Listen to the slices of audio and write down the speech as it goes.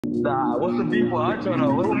Nah, what's the beef with Huncho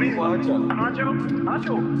though? What's the beef with Huncho?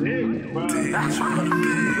 Huncho big, bro.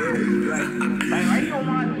 Like, why you on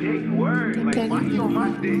my dick? Word. Like, why you on my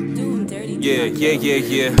dick? Yeah.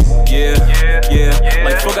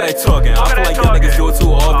 Like, fuck are they talking? I feel like y'all niggas do it too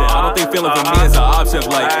often. I don't think feeling for me is an option.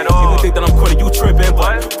 Like, you think that I'm corny, you tripping.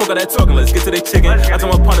 But fuck are they talking? Let's get to the chicken. I tell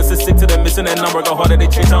my partners to stick to the mission. That number go harder, they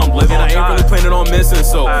change how I'm living. I ain't really planning on missing,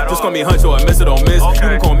 so just call me Huncho. I miss it, don't miss. You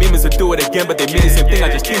can call me Mr. Do It Again, but they mean the same thing. I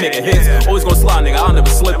just keep making hits. Always gonna slide, nigga, I'll never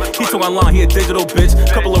slip. He too online, he a digital bitch.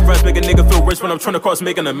 Couple of reps make a nigga feel rich when I'm trying to cross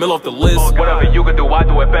making the middle off the list. Whatever you can do, I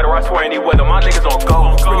do it better. I swear any weather, my niggas on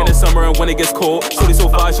go. Spring in the summer and when it gets cold, shorty so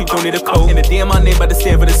far she don't need a coat. And the DM my name by the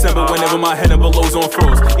stand for December whenever my head and below's on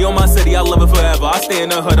froze. You on my city, I love it forever. I stay in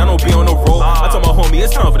the hood, I don't be on the road. I told my homie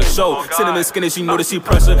it's time for the show. Cinnamon skinny, she know that she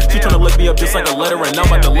pressure. She tryna lift me up just like a letter, and I'm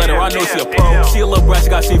like the letter. I know she a pro. She a little brat, she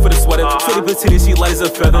got shade for the sweater. Shorty petite, she light as a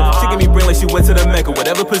feather. She give me brain like she went to the Mecca.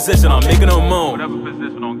 Whatever position, I'm making her moan.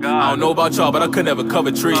 I don't know about y'all, but I could never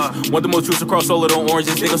cover trees. Want the most juice across all of the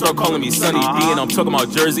oranges. Niggas start calling me Sunny D, and I'm talking about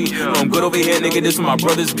Jersey. No, I'm good over here, nigga, this where my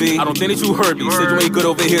brothers be. I don't think that you heard me. Said you ain't good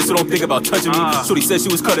over here, so don't think about touching me. Shorty said she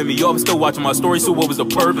was cutting me off, still watching my story, so what was the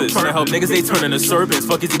purpose? Trying to help niggas, they turn into serpents.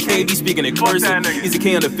 Fuck Easy K, be speaking in cursive. Easy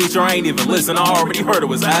K on the feature, I ain't even listen. I already heard it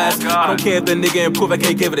was ass. I don't care if the nigga improve, I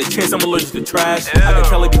can't give it a chance. I'm allergic to trash. I can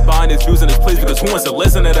tell he be buying his views in his place because who wants to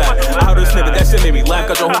listen to that? I heard her snippet, that shit made me laugh.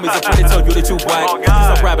 Got your homies afraid to tell you that you whack.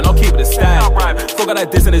 Stop rapping, I'll keep it a stack. Fuck all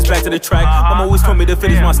that diss and it's back to the track. I'm always told me to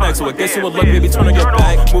finish my snack, so I guess you would look, baby, turn on your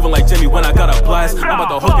back. Moving like Jimmy when I got a blast. I'm about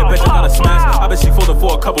to hook it, bitch, I got a smash. I bet she folded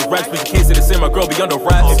for a couple racks, but you can't say the same, my girl be under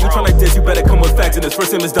wraps. If you try like this, you better come with facts. And his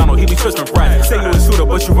first name is Donald, he be twisting rap. Say you a shooter,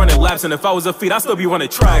 but you running laps. And if I was a feet, I'd still be running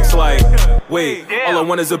tracks. Like, wait, all I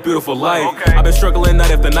want is a beautiful life. I've been struggling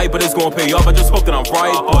night after night, but it's gonna pay off. I just hope that I'm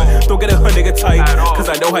right, but don't get a hood nigga tight, cause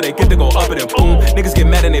I know how they get to go up and then boom. Niggas get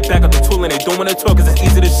mad and they back up the tool and they don't wanna talk cause it's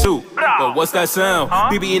easy to shoot. But what's that sound?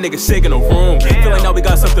 BBE niggas shaking the room. Feel like now we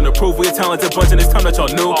got something to prove. We a talented bunch and it's time that y'all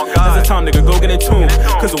knew. That's the time, nigga, go get in tune.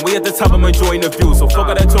 Cause when we at the top, I'm enjoying the view. So fuck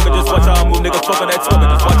all that talking, just watch how I move. Nigga, fuck all that talking,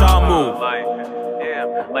 just watch how I move.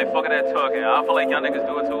 Like fuck all that talking. I feel like y'all niggas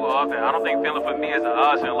do it too often. I don't think feeling for me is an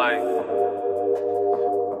option. Like